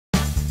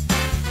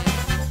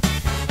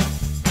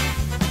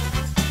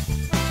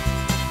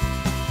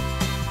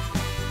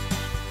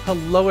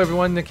Hello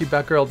everyone, Nikki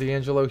Becker,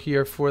 D'Angelo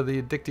here for The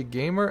Addicted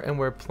Gamer, and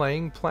we're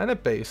playing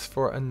Planetbase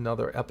for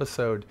another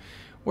episode.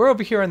 We're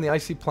over here on the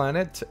icy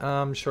planet.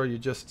 I'm sure you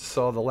just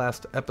saw the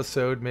last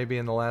episode, maybe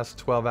in the last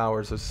 12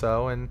 hours or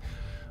so, and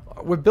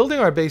we're building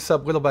our base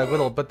up little by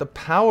little, but the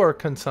power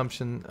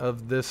consumption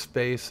of this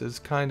space is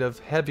kind of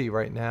heavy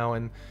right now,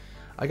 and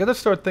I gotta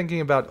start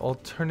thinking about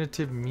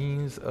alternative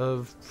means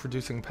of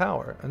producing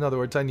power. In other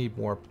words, I need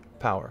more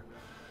power.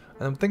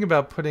 And I'm thinking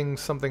about putting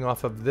something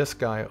off of this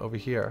guy over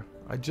here.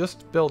 I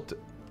just built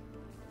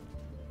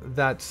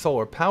that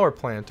solar power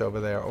plant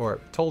over there,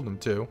 or told them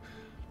to.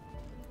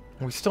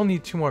 We still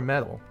need 2 more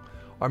metal.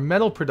 Our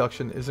metal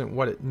production isn't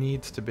what it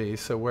needs to be,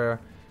 so we're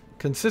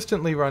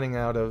consistently running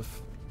out of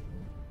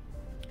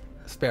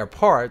spare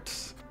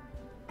parts.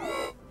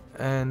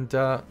 And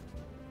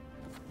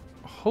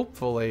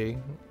hopefully,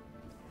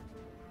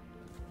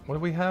 what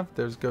do we have?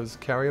 There goes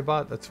carrier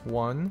bot. That's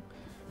 1.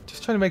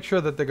 Just trying to make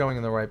sure that they're going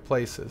in the right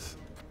places.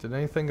 Did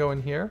anything go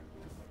in here?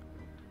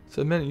 So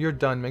the minute you're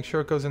done, make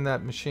sure it goes in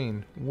that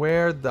machine.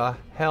 Where the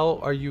hell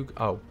are you?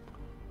 Oh.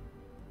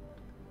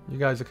 You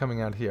guys are coming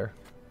out here.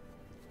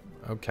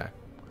 Okay.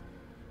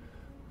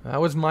 That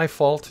was my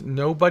fault.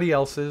 Nobody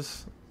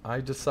else's.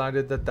 I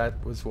decided that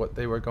that was what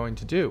they were going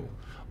to do.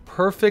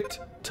 Perfect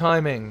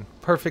timing.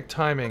 Perfect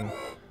timing.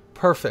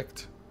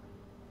 Perfect.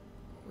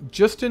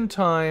 Just in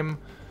time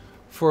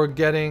for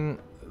getting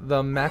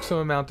the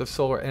maximum amount of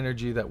solar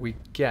energy that we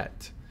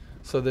get.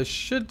 So this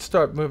should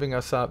start moving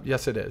us up.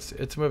 Yes, it is.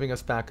 It's moving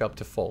us back up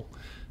to full.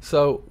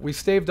 So we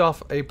staved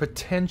off a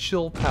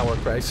potential power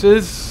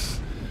crisis.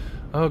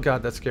 Oh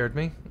god, that scared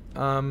me.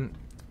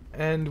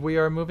 And we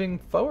are moving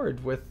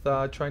forward with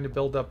trying to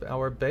build up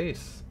our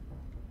base.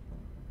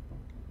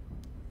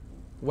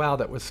 Wow,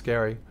 that was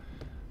scary.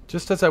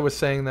 Just as I was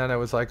saying that, I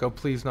was like, oh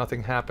please,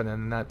 nothing happen,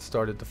 and that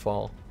started to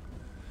fall.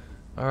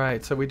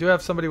 Alright, so we do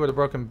have somebody with a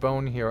broken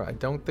bone here. I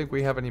don't think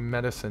we have any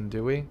medicine,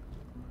 do we?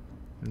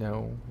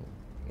 No,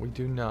 we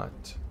do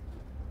not.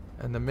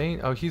 And the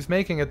main... Oh, he's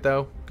making it,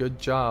 though. Good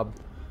job.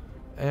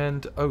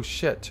 And... Oh,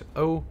 shit.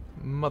 Oh,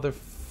 mother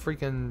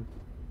freaking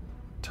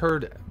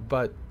turd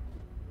butt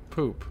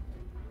poop.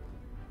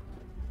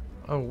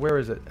 Oh, where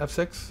is it?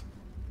 F6?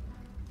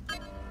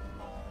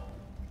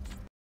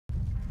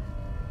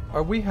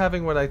 Are we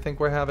having what I think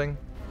we're having?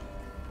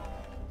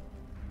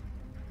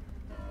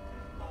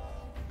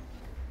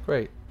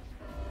 Great.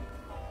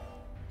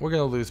 We're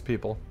going to lose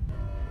people.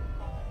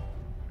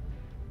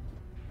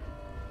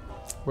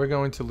 We're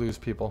going to lose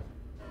people.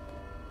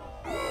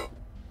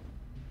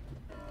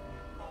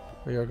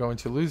 We are going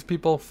to lose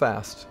people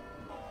fast.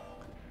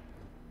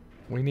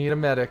 We need a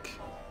medic.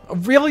 Oh,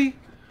 really?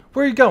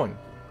 Where are you going?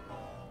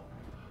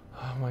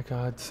 Oh my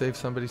god. Save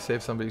somebody,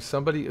 save somebody.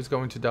 Somebody is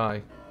going to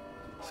die.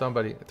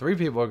 Somebody. 3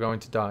 people are going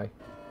to die.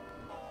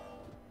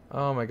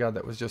 Oh my god,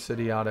 that was just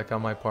idiotic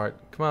on my part.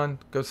 Come on,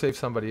 go save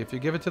somebody. If you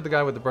give it to the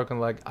guy with the broken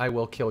leg, I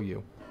will kill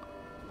you.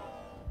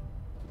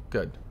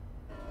 Good.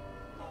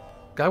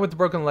 Guy with the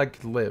broken leg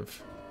could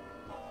live.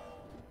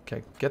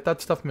 Okay, get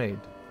that stuff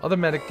made. Other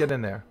medic, get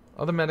in there.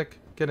 Other medic,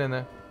 get in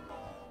there.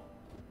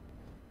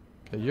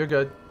 Okay, you're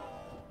good.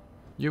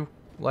 You,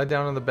 lie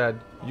down on the bed.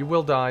 You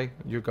will die.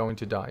 You're going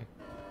to die.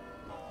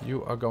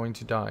 You are going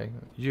to die.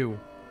 You.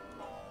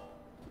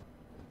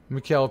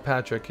 Mikhail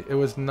Patrick, it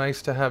was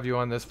nice to have you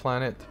on this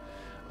planet.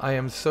 I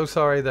am so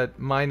sorry that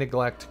my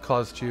neglect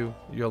cost you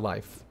your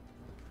life.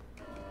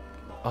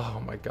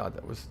 Oh my god,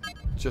 that was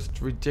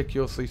just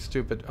ridiculously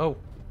stupid. Oh,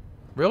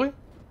 really?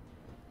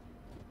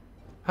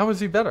 How is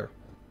he better?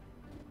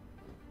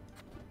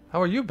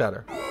 How are you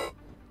better?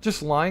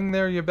 Just lying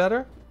there, you're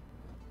better?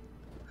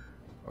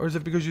 Or is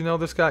it because you know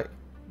this guy?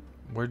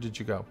 Where did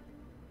you go?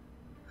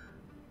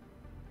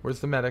 Where's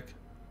the medic?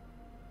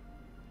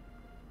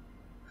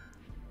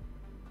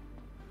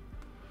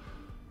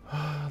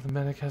 The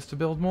medic has to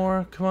build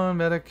more. Come on,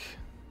 medic.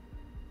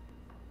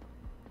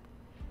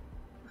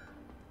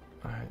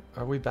 Alright,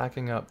 are we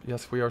backing up?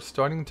 Yes, we are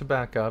starting to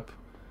back up.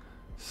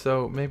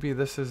 So maybe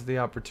this is the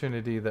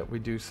opportunity that we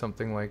do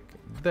something like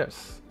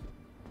this.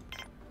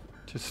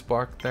 To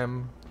spark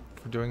them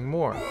for doing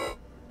more.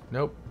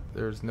 Nope,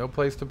 there's no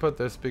place to put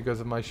this because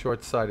of my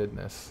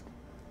short-sightedness.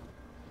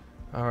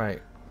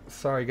 Alright,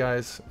 sorry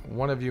guys.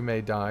 One of you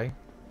may die.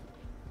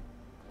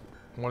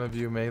 One of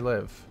you may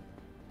live.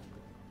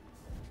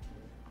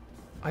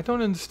 I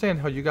don't understand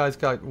how you guys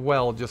got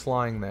well just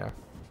lying there.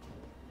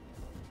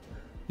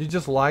 You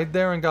just lied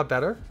there and got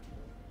better?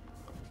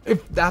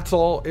 If that's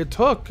all it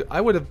took,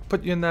 I would have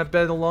put you in that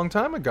bed a long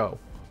time ago.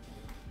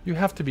 You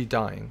have to be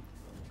dying.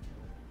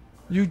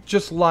 You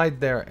just lied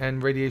there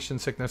and radiation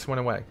sickness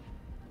went away.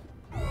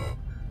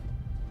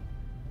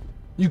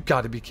 You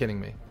gotta be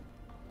kidding me.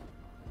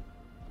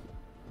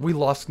 We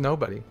lost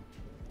nobody.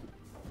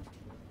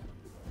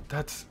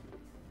 That's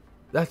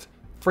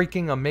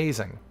freaking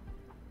amazing.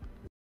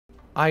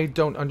 I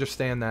don't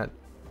understand that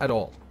at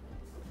all.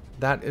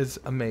 That is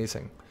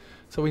amazing.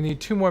 So we need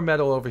 2 more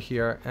metal over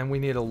here, and we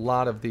need a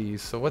lot of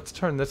these. So let's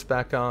turn this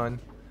back on.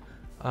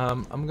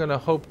 I'm going to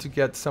hope to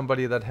get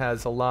somebody that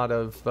has a lot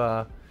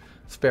of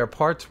spare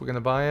parts. We're going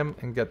to buy them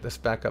and get this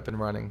back up and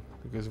running,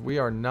 because we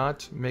are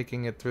not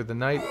making it through the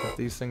night if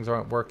these things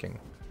aren't working.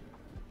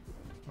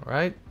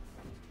 Alright?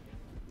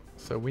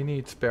 So we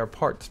need spare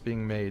parts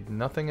being made,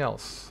 nothing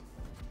else.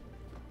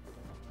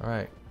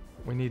 Alright,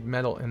 we need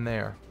metal in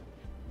there.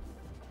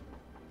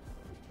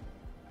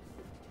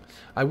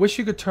 I wish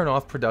you could turn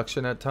off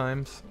production at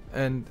times,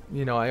 and,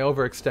 you know, I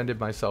overextended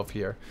myself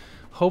here.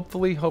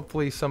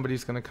 Hopefully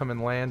somebody's going to come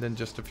and land in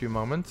just a few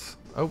moments.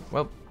 Oh,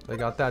 well, they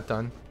got that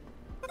done.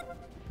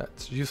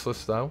 That's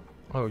useless, though.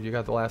 Oh, you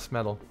got the last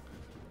metal.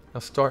 Now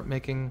start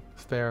making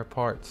spare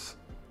parts.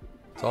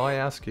 That's all I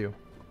ask you.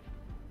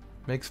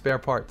 Make spare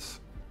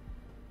parts.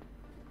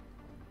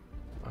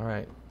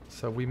 Alright,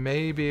 so we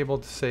may be able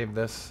to save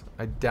this.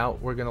 I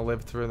doubt we're going to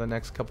live through the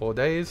next couple of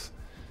days,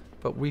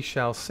 but we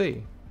shall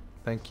see.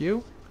 Thank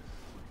you.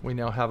 We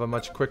now have a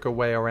much quicker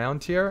way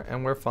around here,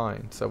 and we're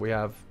fine. So we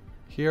have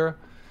here.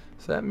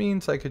 So that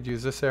means I could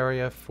use this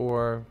area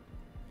for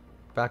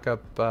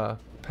backup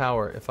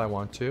power if I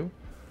want to.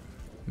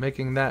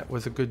 Making that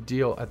was a good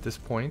deal at this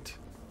point.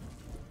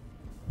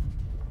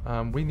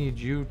 We need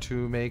you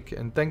to make,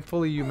 and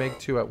thankfully you make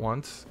 2 at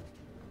once.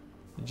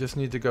 You just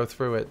need to go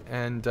through it,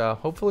 and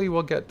hopefully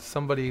we'll get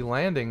somebody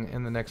landing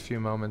in the next few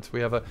moments.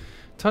 We have a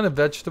ton of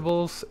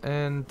vegetables,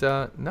 and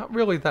not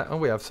really that. Oh,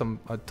 we have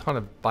a ton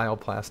of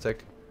bioplastic.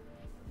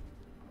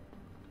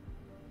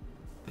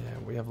 Yeah,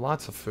 we have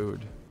lots of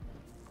food.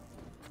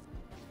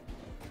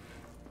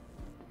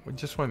 We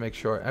just want to make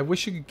sure. I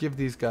wish you could give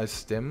these guys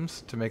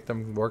stims to make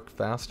them work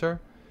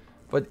faster,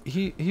 but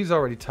he's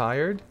already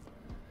tired,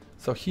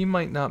 so he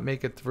might not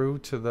make it through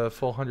to the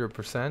full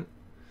 100%.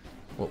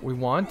 What we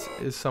want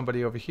is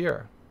somebody over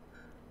here.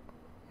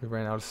 We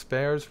ran out of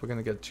spares. We're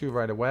going to get 2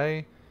 right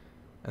away,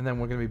 and then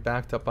we're going to be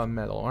backed up on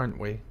metal, aren't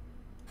we?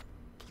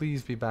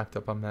 Please be backed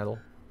up on metal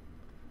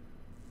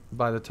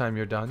by the time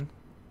you're done.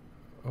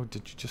 Oh,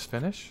 did you just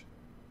finish?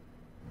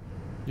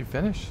 You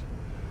finished?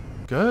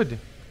 Good.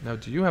 Now,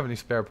 do you have any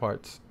spare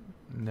parts?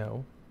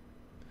 No.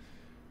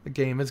 The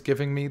game is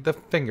giving me the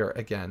finger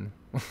again.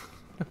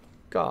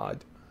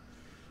 God.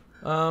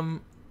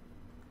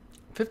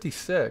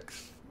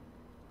 56.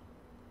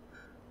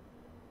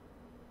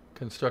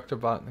 Constructor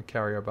bot and a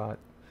carrier bot.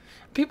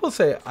 People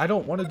say, I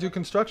don't want to do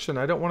construction.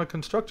 I don't want a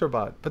constructor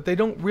bot. But they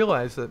don't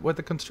realize that what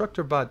the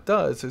constructor bot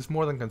does is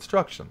more than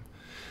construction.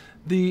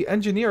 The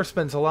engineer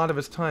spends a lot of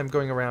his time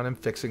going around and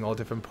fixing all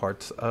different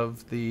parts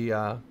of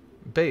the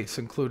base,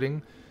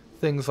 including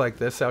things like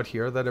this out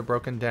here that are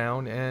broken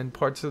down and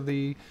parts of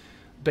the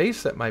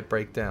base that might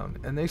break down.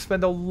 And they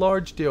spend a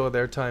large deal of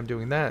their time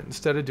doing that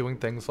instead of doing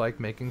things like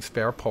making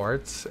spare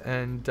parts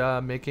and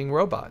making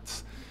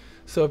robots.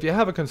 So if you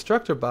have a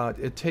constructor bot,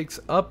 it takes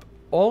up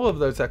all of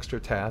those extra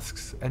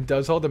tasks and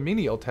does all the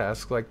menial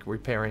tasks like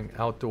repairing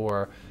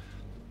outdoor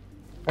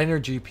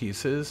energy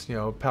pieces, you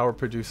know, power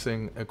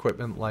producing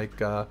equipment like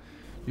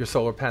your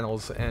solar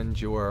panels and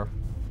your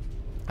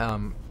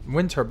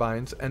wind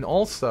turbines, and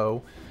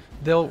also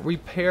they'll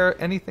repair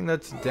anything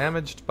that's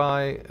damaged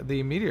by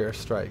the meteor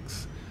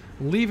strikes,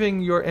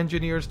 leaving your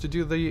engineers to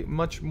do the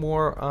much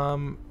more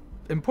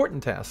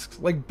important tasks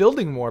like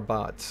building more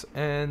bots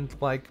and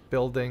like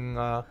building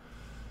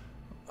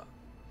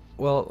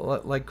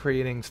like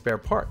creating spare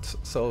parts.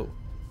 So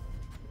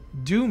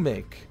do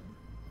make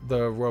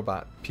the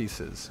robot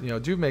pieces, you know,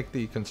 do make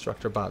the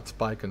constructor bots,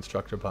 buy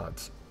constructor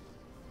bots.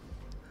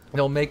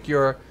 It'll make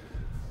your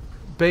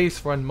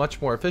base run much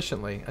more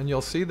efficiently, and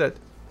you'll see that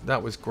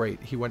that was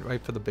great. He went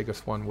right for the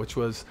biggest one, which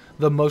was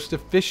the most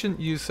efficient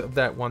use of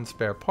that one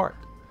spare part.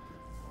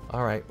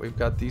 Alright, we've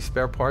got these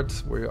spare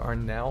parts. We are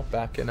now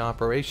back in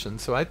operation.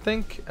 So I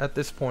think at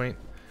this point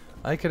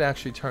I could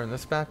actually turn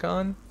this back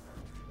on.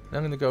 I'm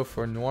going to go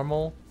for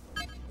normal.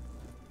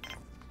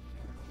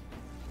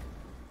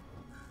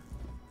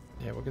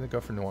 Yeah, we're going to go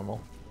for normal.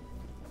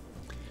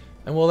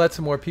 And we'll let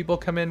some more people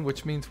come in,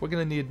 which means we're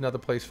going to need another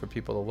place for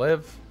people to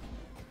live.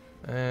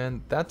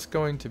 And that's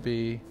going to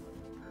be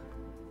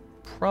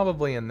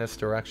probably in this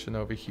direction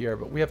over here,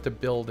 but we have to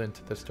build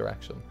into this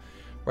direction.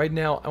 Right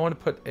now, I want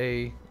to put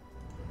a...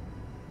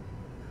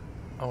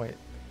 Oh, wait.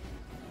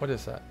 What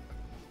is that?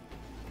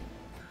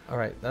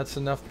 Alright, that's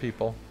enough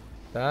people.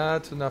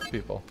 That's enough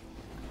people.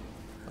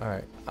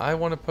 Alright, I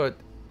want to put...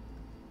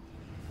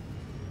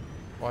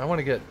 Well, I want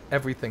to get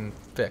everything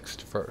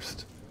fixed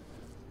first.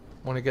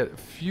 I want to get a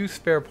few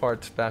spare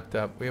parts backed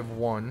up. We have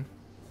 1.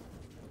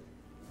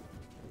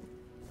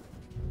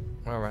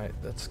 Alright,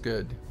 that's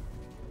good.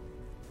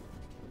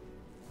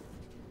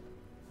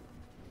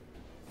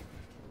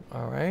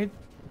 Alright.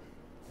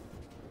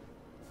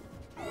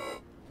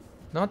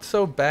 Not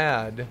so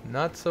bad.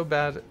 Not so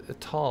bad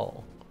at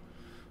all.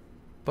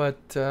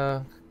 But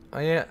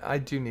I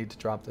do need to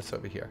drop this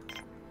over here.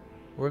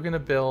 We're going to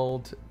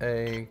build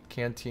a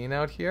canteen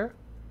out here.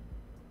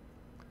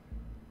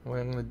 What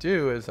I'm going to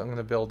do is I'm going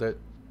to build it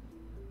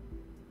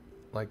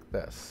like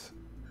this.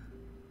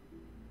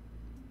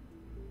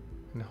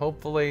 And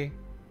hopefully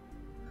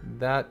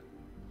that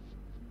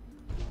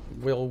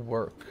will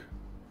work.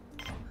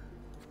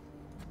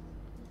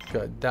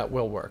 Good, that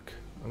will work.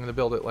 I'm going to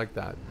build it like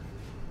that.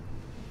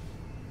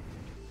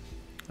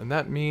 And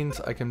that means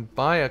I can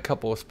buy a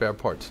couple of spare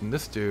parts from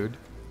this dude,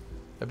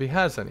 if he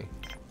has any.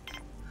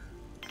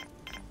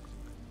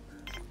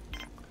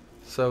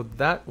 So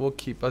that will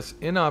keep us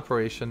in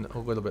operation a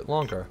little bit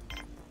longer.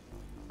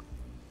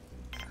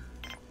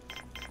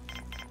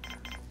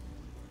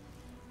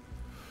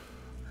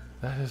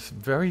 That is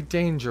very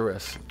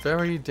dangerous.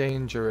 Very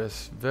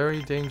dangerous.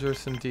 Very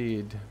dangerous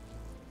indeed.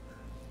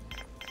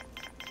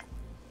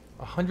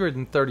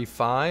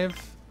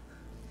 135?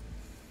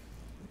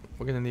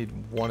 We're gonna need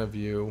one of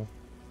you.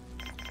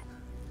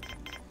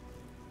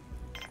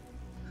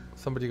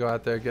 Somebody go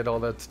out there, get all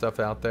that stuff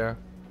out there.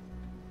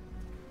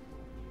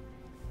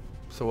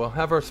 So we'll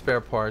have our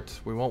spare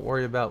parts. We won't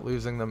worry about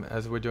losing them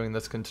as we're doing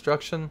this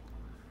construction.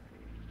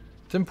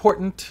 It's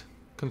important.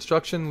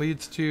 Construction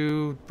leads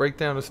to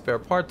breakdown of spare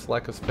parts.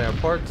 Lack of spare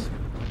parts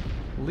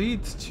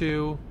leads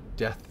to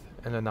death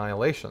and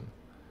annihilation.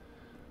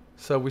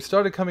 So we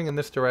started coming in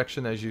this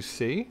direction, as you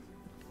see.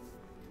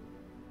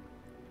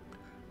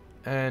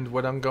 And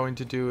what I'm going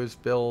to do is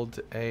build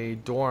a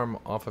dorm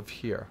off of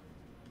here.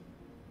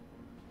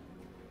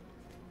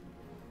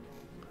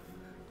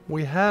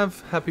 We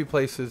have happy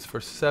places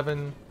for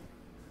 7.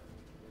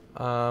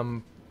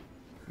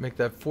 Make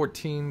that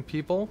 14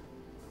 people.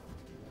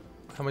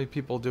 How many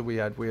people did we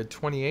add? We had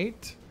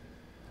 28.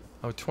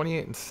 Oh,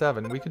 28 and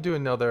 7. We could do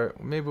another.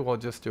 Maybe we'll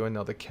just do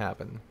another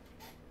cabin.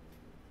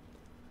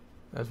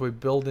 As we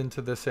build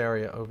into this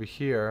area over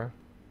here.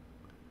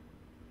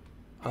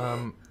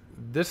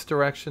 This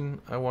direction,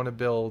 I want to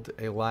build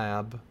a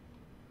lab.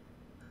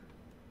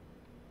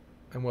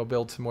 And we'll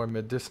build some more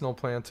medicinal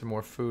plants and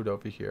more food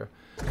over here.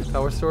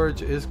 Power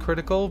storage is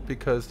critical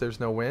because there's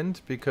no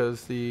wind,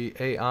 because the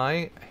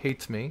AI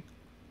hates me.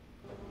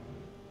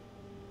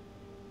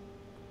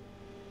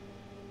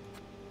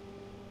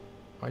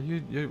 Are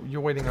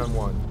you're waiting on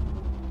one?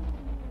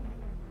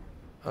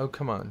 Oh,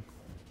 come on.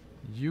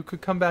 You could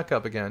come back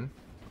up again.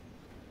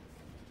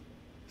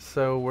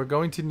 So we're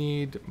going to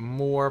need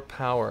more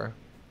power.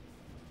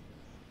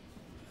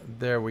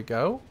 There we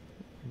go.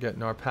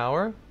 Getting our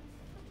power.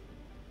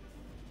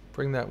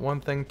 Bring that one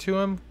thing to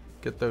him.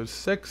 Get those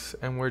 6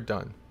 and we're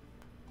done.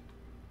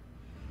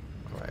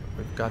 Alright,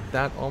 we've got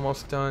that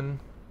almost done.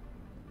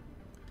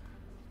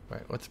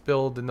 Alright, let's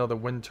build another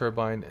wind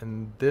turbine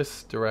in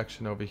this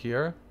direction over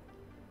here.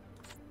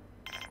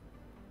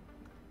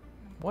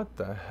 What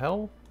the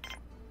hell?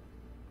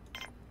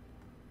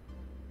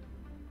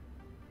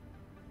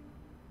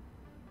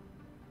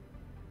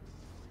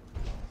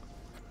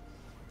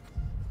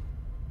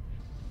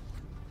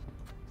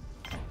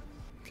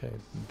 Okay,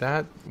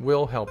 that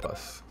will help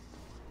us.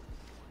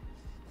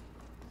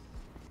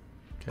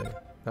 Okay,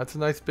 that's a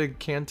nice big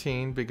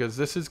canteen because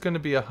this is going to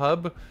be a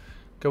hub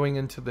going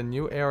into the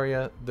new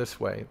area this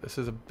way. This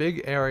is a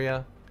big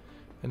area,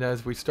 and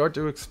as we start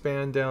to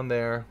expand down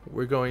there,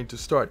 we're going to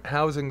start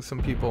housing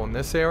some people in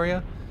this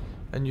area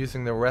and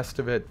using the rest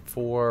of it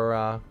for...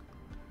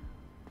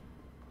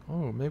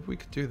 oh, maybe we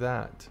could do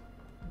that.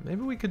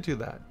 Maybe we could do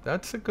that.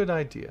 That's a good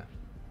idea.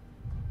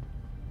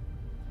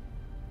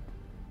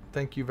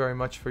 Thank you very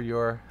much for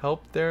your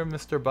help there,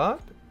 Mr.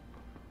 Bot.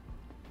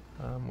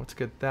 Let's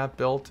get that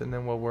built and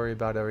then we'll worry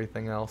about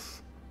everything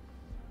else.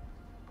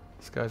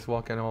 This guy's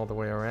walking all the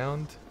way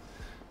around.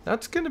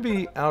 That's going to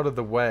be out of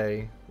the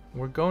way.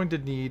 We're going to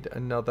need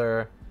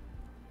another...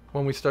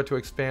 when we start to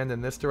expand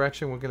in this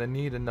direction, we're going to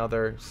need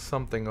another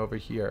something over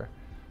here.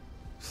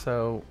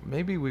 So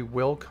maybe we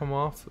will come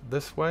off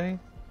this way.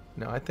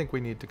 No, I think we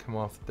need to come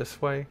off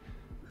this way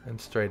and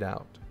straight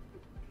out.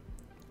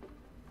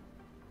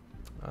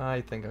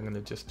 I think I'm going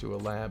to just do a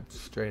lab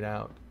straight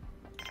out.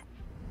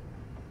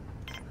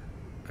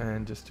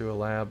 And just do a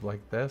lab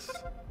like this.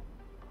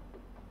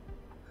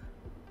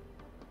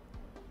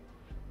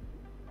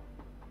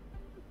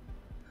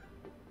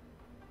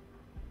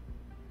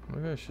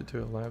 Maybe I should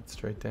do a lab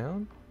straight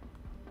down.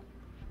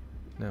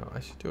 No, I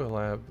should do a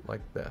lab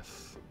like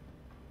this.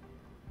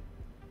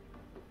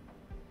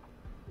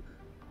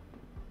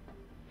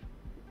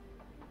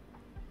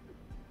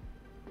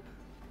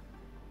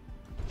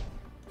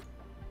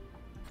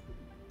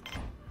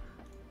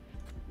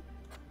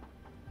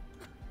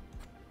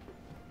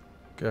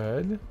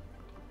 Good.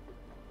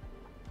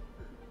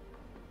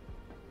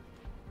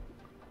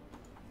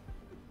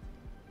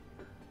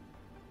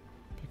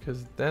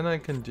 Because then I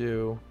can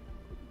do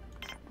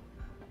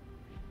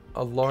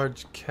a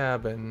large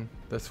cabin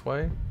this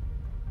way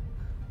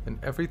and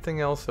everything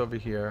else over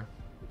here.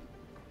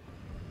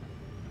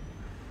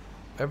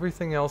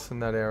 Everything else in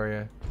that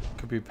area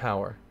could be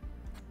power.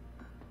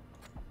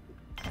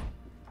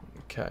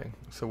 Okay,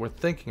 so we're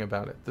thinking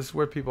about it. This is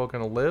where people are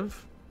going to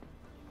live.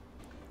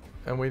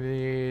 And we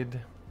need...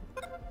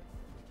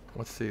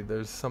 let's see,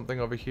 there's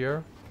something over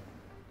here.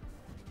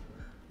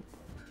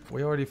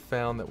 We already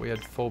found that we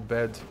had full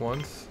beds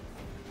once.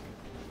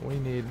 We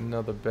need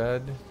another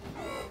bed.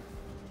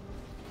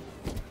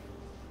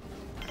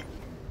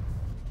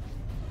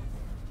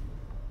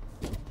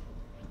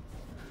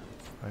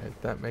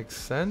 Alright, that makes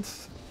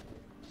sense.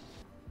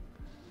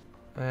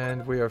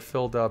 And we are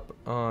filled up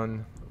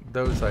on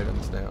those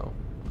items now.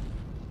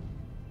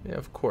 Yeah,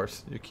 of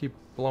course. You keep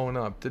blowing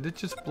up. Did it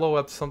just blow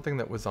up something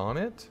that was on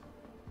it?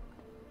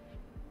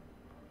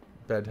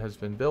 Bed has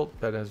been built.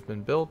 Bed has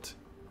been built.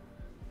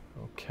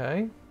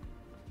 Okay.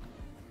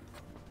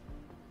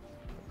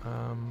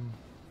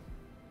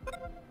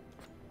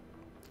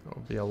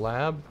 It'll be a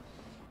lab.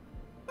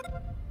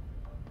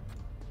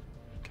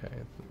 Okay,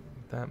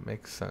 that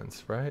makes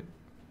sense, right?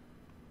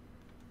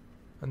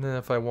 And then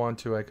if I want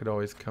to, I could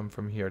always come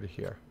from here to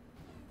here.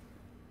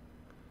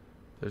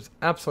 There's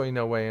absolutely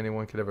no way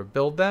anyone could ever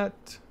build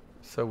that,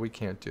 so we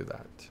can't do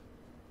that.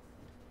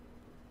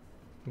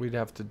 We'd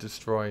have to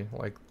destroy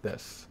like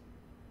this.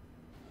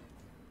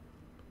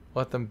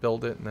 Let them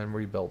build it and then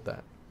rebuild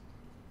that.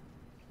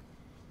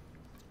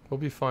 We'll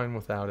be fine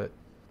without it.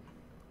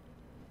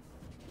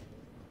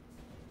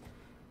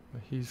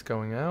 He's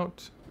going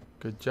out.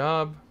 Good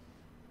job.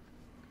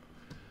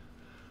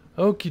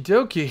 Okie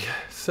dokie.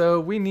 So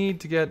we need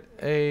to get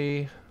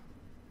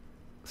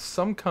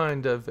some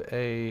kind of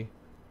a...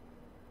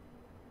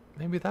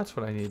 Maybe that's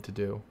what I need to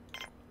do.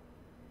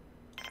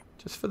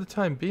 Just for the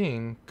time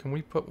being, can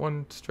we put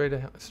one straight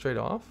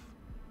off?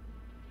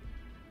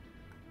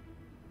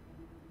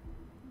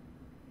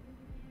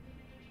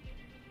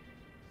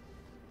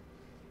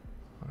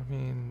 I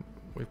mean,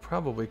 we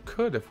probably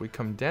could if we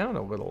come down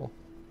a little.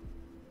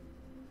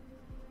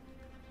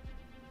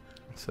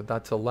 So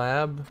that's a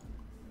lab,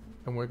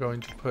 and we're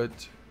going to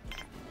put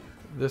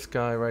this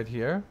guy right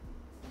here.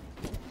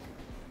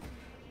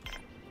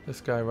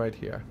 This guy right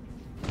here.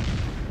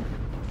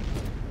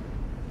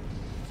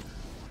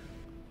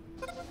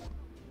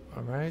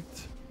 All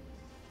right.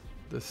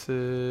 This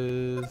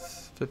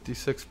is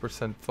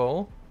 56%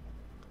 full.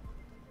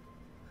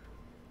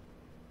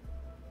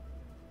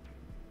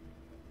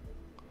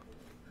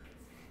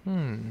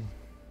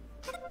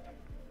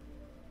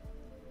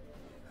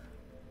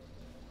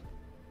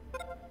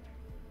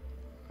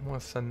 I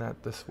want to send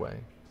that this way.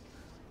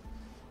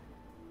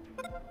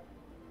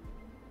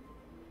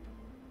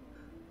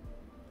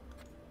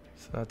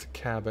 So that's a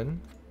cabin.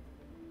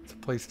 It's a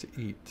place to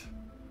eat.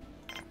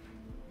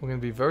 We're going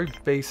to be very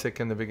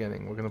basic in the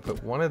beginning. We're going to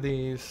put one of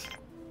these,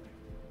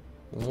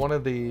 one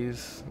of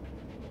these,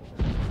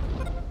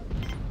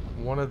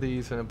 one of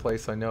these in a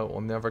place I know it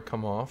will never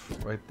come off,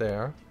 right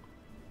there.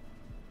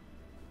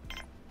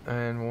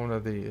 And one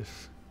of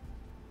these.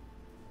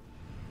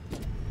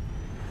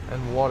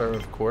 And water,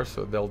 of course,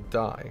 so they'll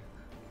die.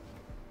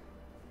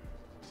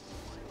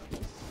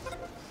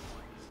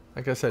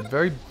 Like I said,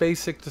 very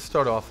basic to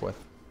start off with.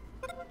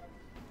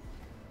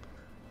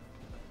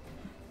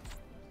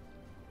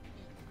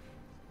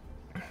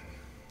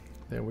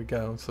 There we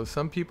go. So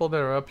some people that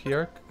are up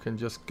here can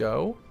just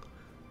go.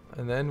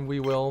 And then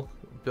we will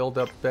build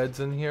up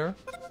beds in here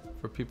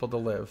for people to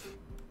live.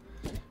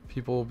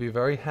 People will be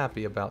very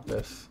happy about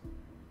this.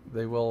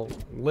 They will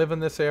live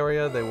in this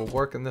area. They will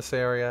work in this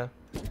area.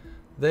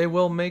 They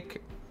will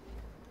make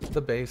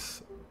the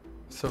base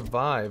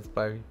survive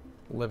by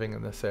living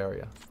in this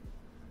area.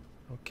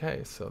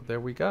 Okay, so there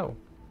we go.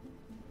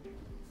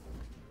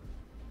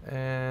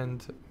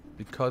 And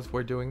because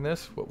we're doing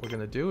this, what we're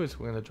going to do is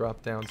we're going to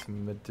drop down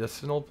some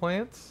medicinal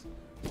plants.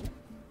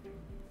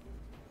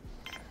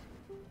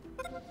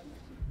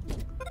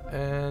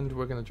 And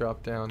we're going to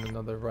drop down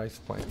another rice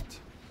plant.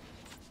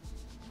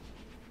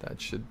 That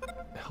should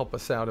help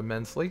us out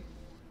immensely.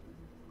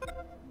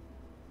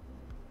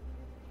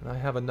 And I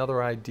have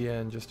another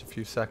idea in just a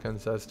few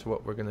seconds as to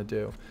what we're going to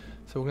do.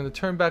 So we're going to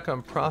turn back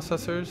on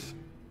processors.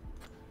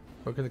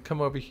 We're going to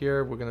come over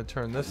here. We're going to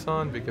turn this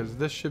on because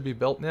this should be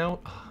built now.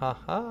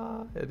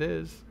 Haha, it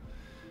is.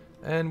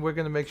 And we're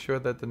going to make sure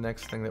that the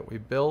next thing that we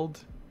build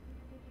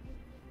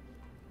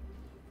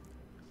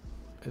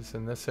is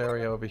in this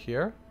area over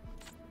here.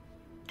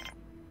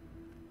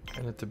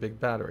 And it's a big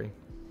battery.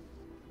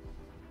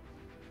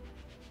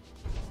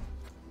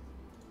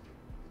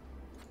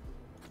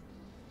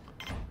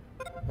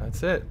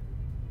 That's it.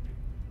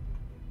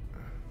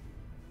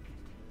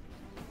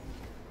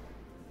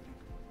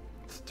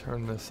 Let's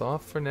turn this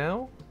off for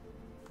now.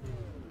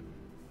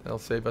 That'll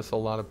save us a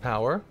lot of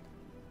power.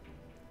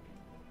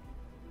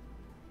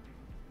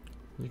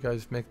 You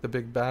guys make the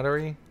big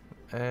battery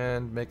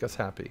and make us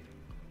happy.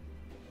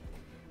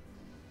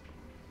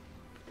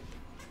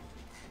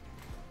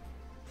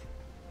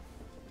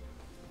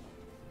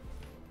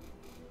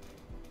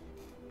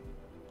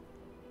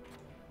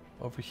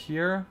 Over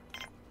here,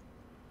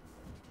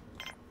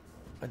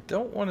 I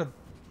do want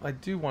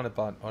to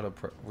bot auto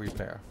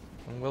repair,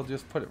 and we'll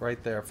just put it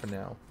right there for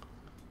now.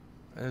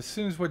 And as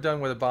soon as we're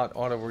done with a bot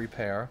auto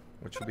repair,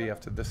 which will be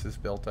after this is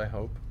built, I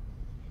hope,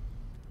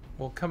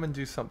 we'll come and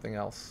do something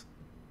else.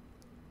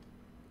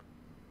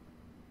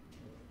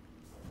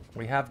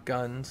 We have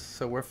guns,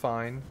 so we're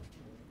fine.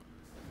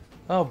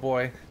 Oh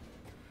boy.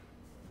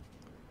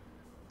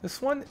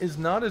 This one is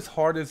not as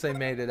hard as they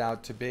made it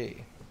out to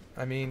be.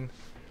 I mean,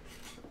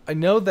 I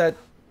know that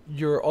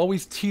you're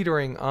always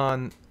teetering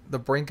on the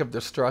brink of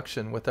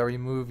destruction with every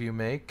move you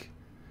make.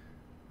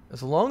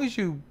 As long as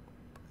you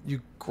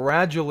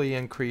gradually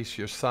increase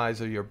your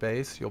size of your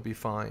base, you'll be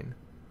fine.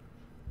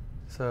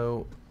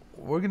 So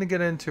we're going to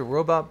get into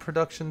robot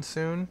production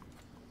soon,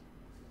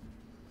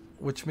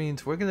 which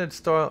means we're going to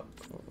start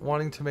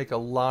wanting to make a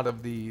lot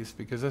of these,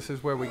 because this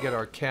is where we get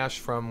our cash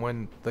from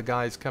when the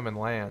guys come and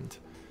land.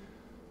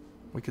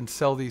 We can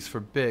sell these for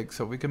big,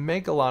 so we can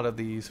make a lot of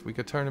these. We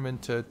could turn them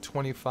into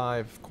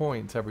 25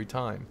 coins every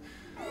time.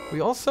 We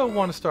also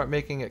want to start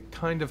making it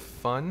kind of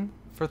fun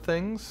for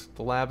things.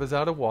 The lab is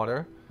out of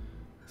water,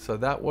 so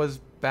that was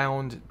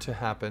bound to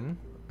happen.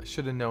 I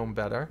should have known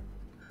better.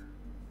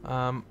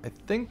 I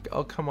think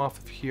I'll come off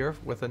of here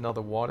with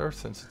another water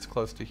since it's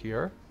close to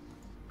here.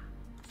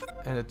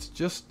 And it's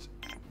just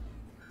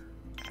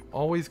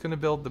always going to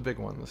build the big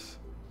ones.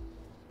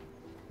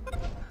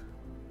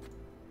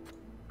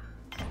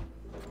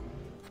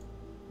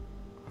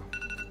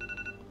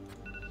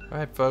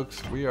 Alright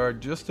folks, we are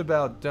just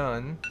about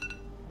done.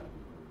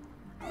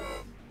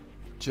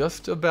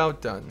 Just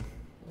about done.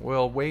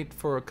 We'll wait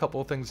for a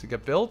couple of things to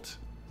get built.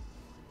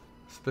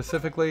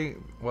 Specifically,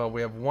 well,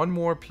 we have one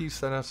more piece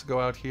that has to go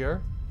out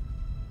here.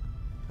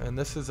 And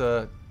this is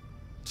a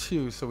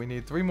 2, so we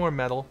need 3 more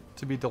metal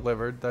to be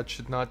delivered. That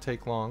should not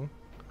take long.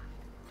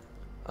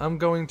 I'm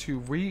going to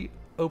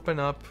reopen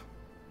up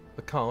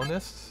the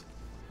colonists.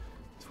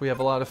 So we have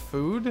a lot of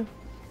food.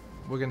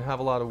 We're going to have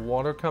a lot of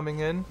water coming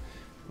in.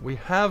 We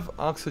have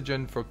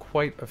oxygen for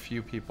quite a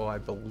few people, I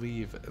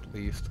believe, at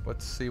least.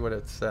 Let's see what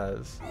it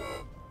says.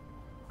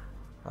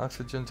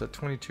 Oxygen's at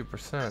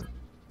 22%.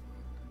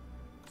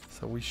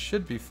 So we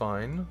should be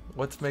fine.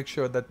 Let's make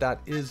sure that that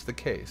is the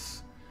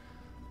case.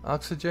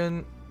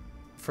 Oxygen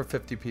for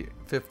 50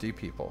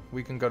 people.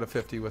 We can go to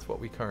 50 with what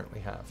we currently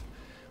have.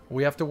 What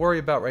we have to worry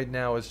about right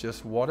now is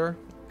just water,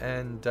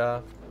 and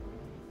yeah,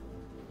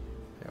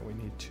 we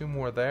need 2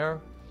 more there.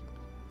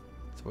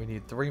 So we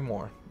need 3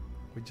 more.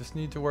 We just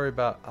need to worry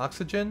about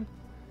oxygen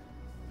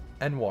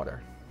and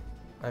water.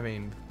 I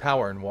mean,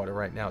 power and water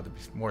right now, to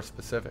be more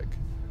specific.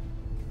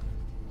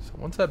 So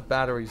once that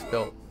battery's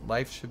built,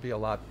 life should be a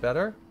lot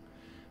better.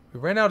 We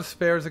ran out of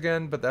spares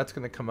again, but that's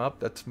going to come up.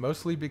 That's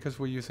mostly because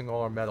we're using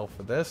all our metal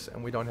for this,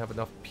 and we don't have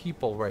enough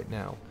people right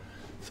now.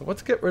 So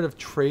let's get rid of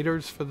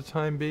traders for the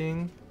time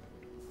being.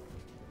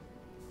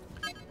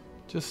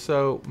 Just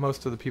so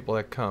most of the people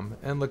that come.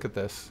 And look at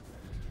this.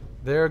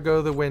 There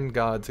go the wind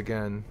gods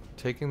again,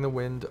 taking the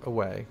wind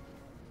away.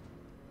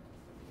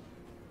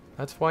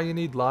 That's why you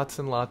need lots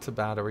and lots of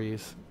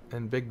batteries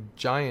and big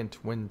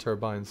giant wind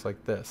turbines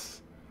like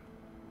this.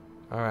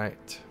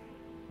 Alright.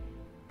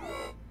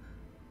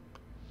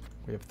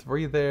 We have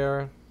 3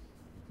 there.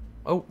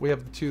 Oh, we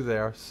have 2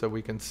 there. So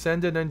we can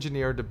send an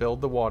engineer to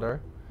build the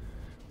water,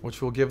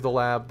 which will give the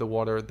lab the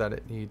water that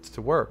it needs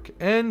to work.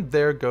 And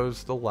there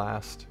goes the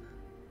last.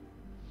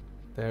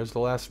 There's the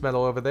last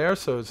metal over there.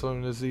 So as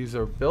soon as these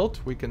are built,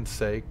 we can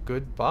say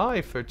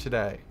goodbye for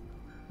today.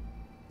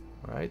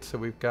 Alright, so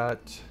we've got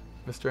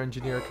Mr.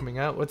 Engineer coming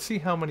out. Let's see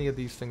how many of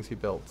these things he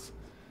builds.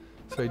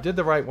 So he did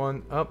the right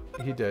one. Oh,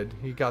 he did.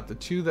 He got the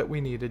 2 that we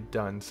needed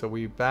done. So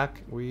we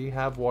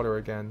have water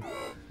again.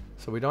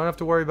 So we don't have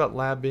to worry about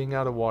lab being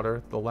out of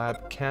water. The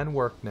lab can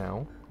work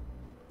now.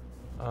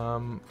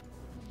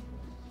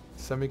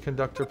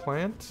 Semiconductor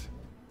plant.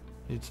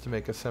 Needs to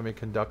make a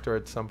semiconductor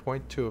at some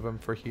point. 2 of them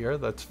for here.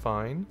 That's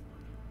fine.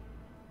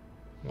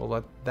 We'll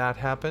let that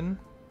happen.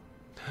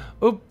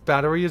 Oh,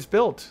 battery is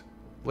built.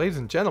 Ladies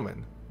and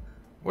gentlemen,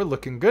 we're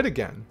looking good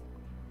again.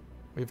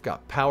 We've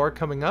got power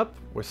coming up.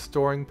 We're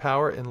storing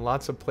power in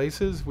lots of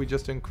places. We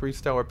just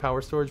increased our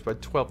power storage by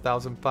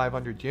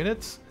 12,500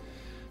 units.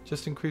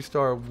 Just increased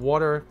our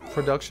water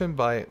production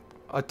by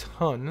a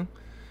ton.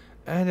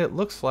 And it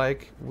looks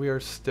like we are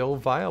still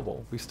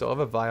viable. We still have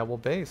a viable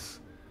base.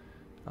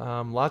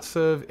 Lots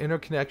of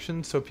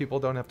interconnections so people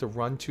don't have to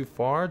run too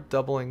far.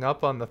 Doubling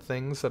up on the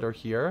things that are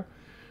here.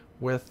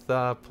 With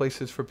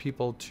places for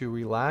people to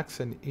relax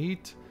and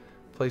eat.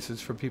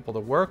 Places for people to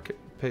work.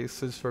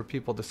 Places for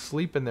people to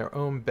sleep in their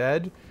own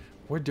bed.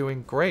 We're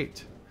doing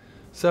great.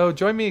 So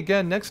join me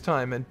again next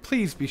time, and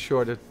please be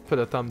sure to put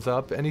a thumbs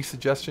up. Any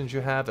suggestions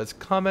you have as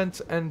comments,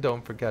 and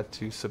don't forget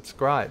to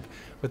subscribe.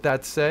 With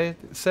that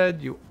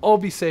said, you all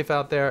be safe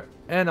out there,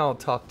 and I'll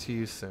talk to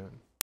you soon.